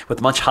larger with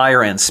much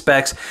higher end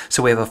specs.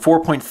 So we have a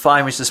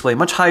 4.5-inch display,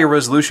 much higher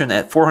resolution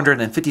at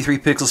 453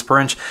 pixels per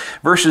inch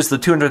versus the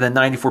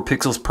 294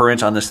 pixels per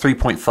inch on this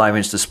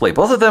 3.5-inch display.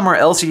 Both of them are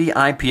LCD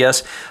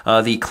IPS.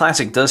 The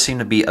Classic does seem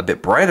to be a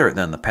bit brighter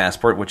than the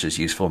Passport, which is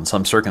useful in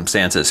some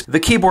circumstances. The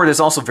keyboard is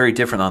also very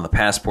different on the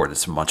Passport.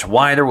 It's much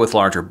wider with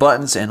larger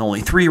buttons and only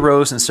 3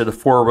 rows instead of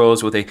 4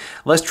 rows, with a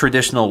less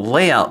traditional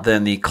layout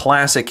than the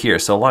Classic here.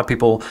 So a lot of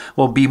people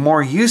will be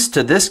more used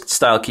to this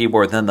style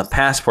keyboard than the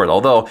Passport,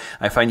 although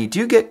I find you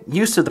do get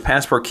used to the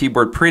Passport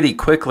keyboard pretty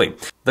quickly.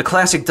 The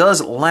Classic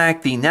does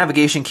lack the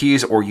navigation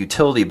keys or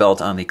utility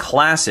belt on the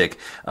Classic,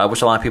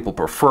 which a lot of people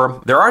prefer.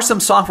 There are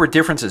some software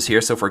differences here.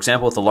 So for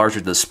example, with the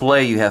larger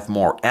display, you have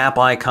more app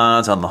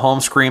icons on the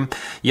home screen.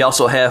 You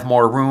also have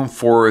more room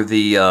for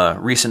the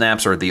recent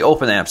apps or the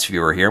open apps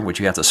viewer here, which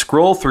you have to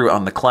scroll through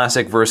on the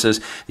Classic versus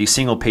the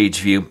single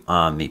page view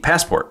on the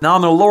Passport. Now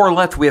on the lower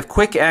left, we have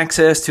quick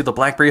access to the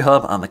BlackBerry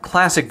Hub on the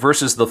Classic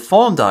versus the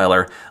phone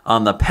dialer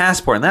on the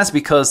Passport, and that's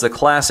because the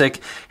Classic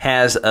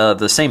has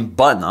the same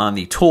button on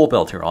the tool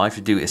belt here. All I have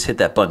to do is hit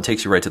that button,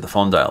 takes you right to the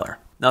phone dialer.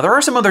 Now, there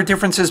are some other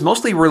differences,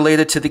 mostly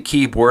related to the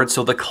keyboard.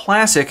 So the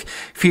Classic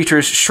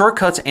features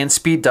shortcuts and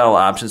speed dial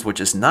options,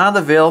 which is not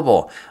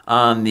available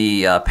on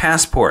the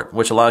Passport,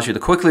 which allows you to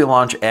quickly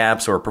launch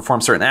apps or perform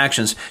certain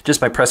actions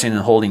just by pressing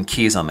and holding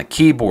keys on the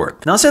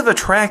keyboard. Now, instead of a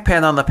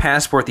trackpad on the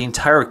Passport, the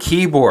entire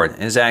keyboard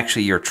is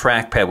actually your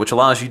trackpad, which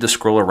allows you to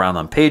scroll around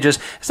on pages.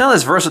 It's not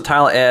as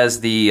versatile as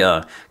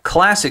the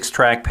Classic's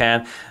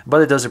trackpad,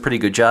 but it does a pretty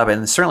good job,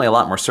 and it's certainly a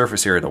lot more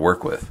surface area to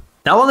work with.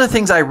 Now, one of the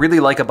things I really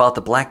like about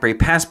the BlackBerry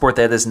Passport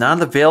that is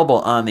not available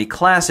on the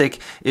Classic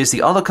is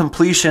the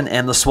auto-completion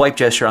and the swipe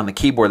gesture on the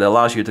keyboard that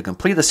allows you to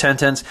complete a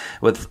sentence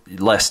with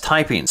less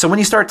typing. So when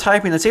you start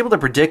typing, it's able to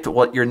predict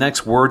what your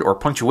next word or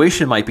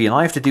punctuation might be, and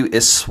all you have to do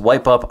is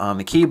swipe up on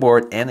the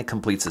keyboard and it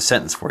completes the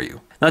sentence for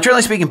you. Now,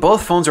 generally speaking,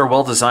 both phones are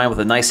well designed with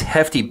a nice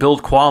hefty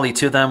build quality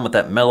to them with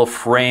that metal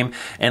frame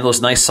and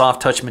those nice soft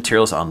touch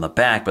materials on the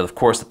back. But of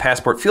course, the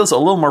Passport feels a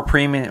little more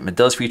premium. It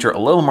does feature a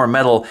little more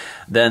metal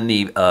than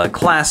the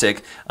Classic.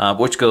 Classic,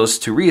 which goes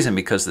to reason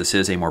because this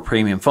is a more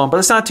premium phone, but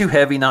it's not too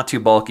heavy, not too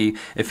bulky.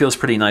 It feels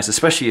pretty nice,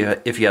 especially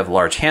if you have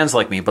large hands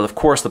like me. But of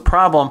course, the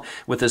problem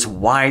with this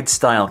wide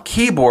style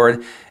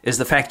keyboard is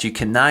the fact you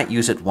cannot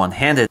use it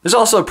one-handed. There's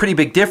also a pretty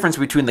big difference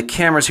between the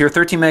cameras here,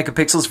 13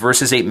 megapixels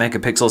versus 8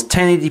 megapixels,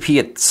 1080p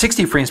at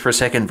 60 frames per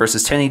second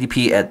versus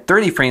 1080p at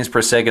 30 frames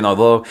per second,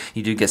 although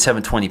you do get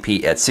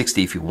 720p at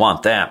 60 if you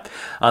want that.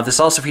 This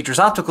also features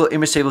optical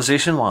image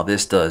stabilization, while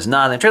this does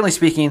not. And generally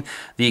speaking,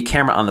 the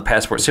camera on the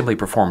Passport simply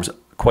performs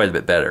quite a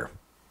bit better.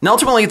 Now,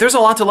 ultimately, there's a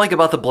lot to like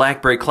about the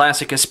Blackberry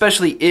Classic,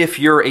 especially if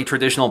you're a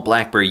traditional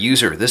Blackberry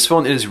user. This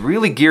phone is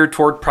really geared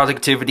toward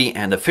productivity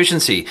and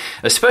efficiency,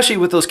 especially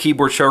with those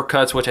keyboard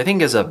shortcuts, which I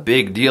think is a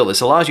big deal.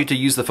 This allows you to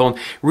use the phone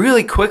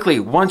really quickly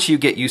once you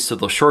get used to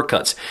those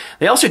shortcuts.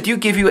 They also do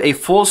give you a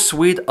full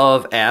suite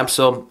of apps,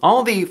 so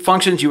all the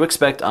functions you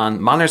expect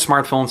on modern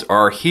smartphones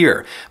are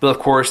here. But of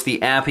course,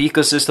 the app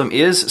ecosystem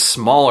is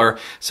smaller,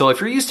 so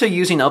if you're used to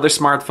using other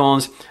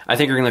smartphones, I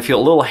think you're going to feel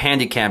a little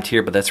handicapped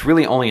here, but that's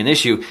really only an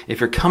issue if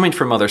you're coming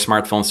from other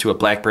smartphones to a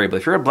Blackberry. But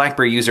if you're a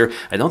Blackberry user,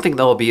 I don't think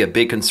that'll be a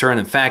big concern.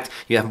 In fact,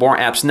 you have more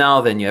apps now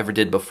than you ever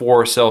did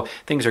before, so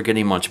things are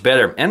getting much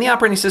better. And the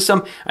operating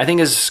system, I think,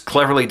 is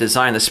cleverly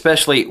designed,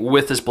 especially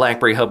with this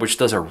Blackberry Hub, which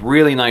does a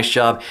really nice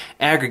job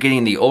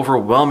aggregating the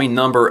overwhelming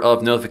number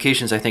of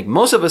notifications I think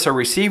most of us are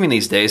receiving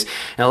these days,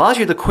 and allows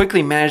you to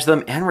quickly manage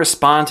them and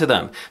respond to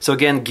them. So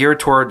again,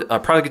 geared toward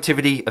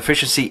productivity,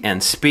 efficiency,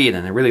 and speed,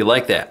 and I really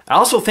like that. I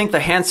also think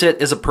the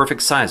handset is a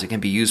perfect size. It can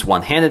be used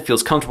one-handed,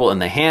 feels comfortable in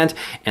the hand,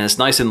 and it's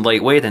nice and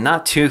lightweight and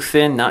not too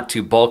thin, not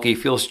too bulky,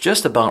 feels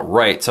just about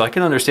right. So I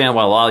can understand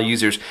why a lot of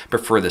users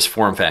prefer this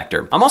form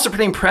factor. I'm also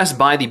pretty impressed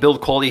by the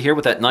build quality here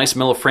with that nice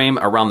metal frame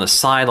around the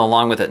side,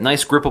 along with that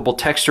nice grippable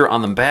texture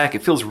on the back.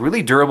 It feels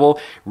really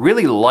durable,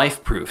 really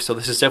life-proof. So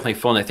this is definitely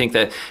a phone I think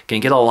that can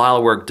get a lot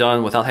of work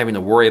done without having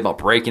to worry about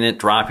breaking it,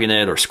 dropping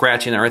it, or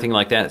scratching it, or anything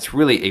like that. It's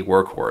really a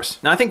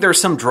workhorse. Now I think there are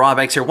some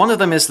drawbacks here. One of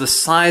them is the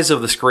size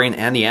of the screen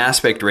and the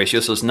aspect ratio.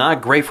 So it's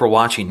not great for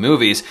watching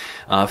movies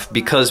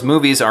because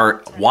movies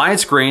are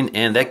widescreen,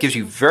 and that gives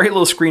you very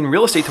little screen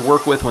real estate to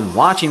work with when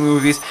watching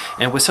movies.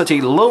 And with such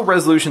a low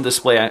resolution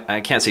display, I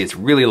can't say it's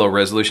really low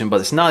resolution,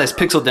 but it's not as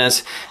pixel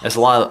dense as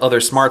a lot of other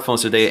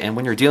smartphones today. And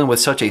when you're dealing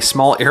with such a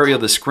small area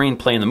of the screen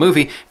playing the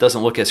movie, it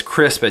doesn't look as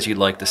crisp as you'd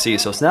like to see.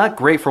 So it's not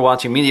great for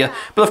watching media,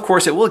 but of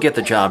course it will get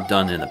the job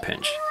done in a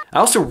pinch. I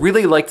also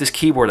really like this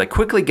keyboard. I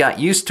quickly got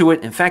used to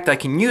it. In fact, I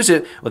can use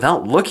it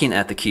without looking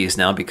at the keys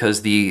now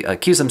because the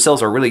keys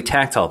themselves are really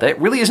tactile.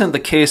 That really isn't the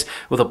case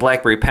with a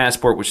Blackberry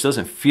Passport, which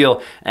doesn't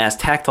feel as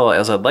tactile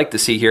as I'd like to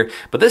see here.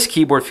 But this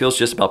keyboard feels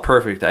just about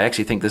perfect. I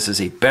actually think this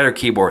is a better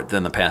keyboard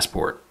than the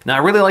Passport. Now, I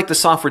really like the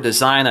software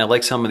design. I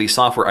like some of the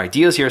software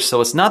ideas here.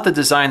 So it's not the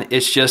design,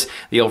 it's just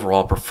the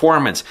overall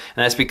performance.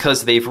 And that's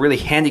because they've really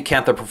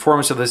handicapped the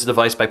performance of this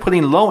device by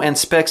putting low-end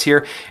specs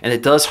here, and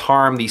it does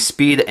harm the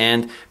speed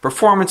and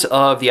performance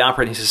of the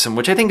operating system,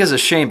 which I think is a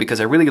shame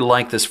because I really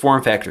like this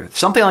form factor.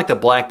 Something like the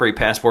Blackberry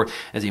Passport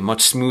is a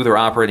much smoother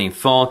operating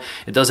phone.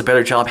 It does a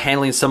better job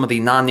handling some of the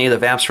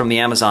non-native apps from the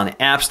Amazon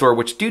App Store,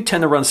 which do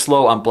tend to run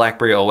slow on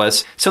Blackberry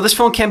OS. So this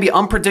phone can be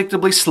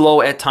unpredictably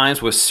slow at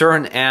times with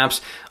certain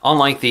apps,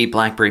 unlike the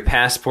Blackberry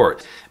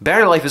Passport.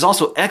 Battery life is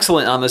also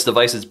excellent on this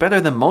device. It's better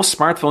than most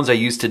smartphones I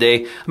use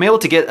today. I'm able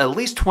to get at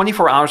least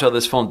 24 hours out of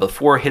this phone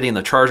before hitting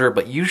the charger,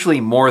 but usually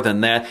more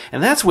than that,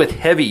 and that's with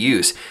heavy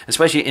use,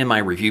 especially in my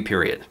review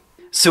period.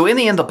 So in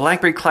the end, the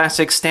Blackberry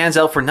Classic stands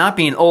out for not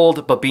being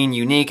old, but being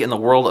unique in the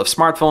world of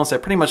smartphones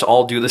that pretty much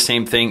all do the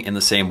same thing in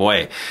the same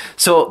way.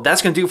 So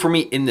that's going to do it for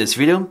me in this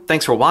video.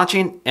 Thanks for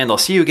watching, and I'll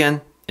see you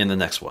again in the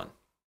next one.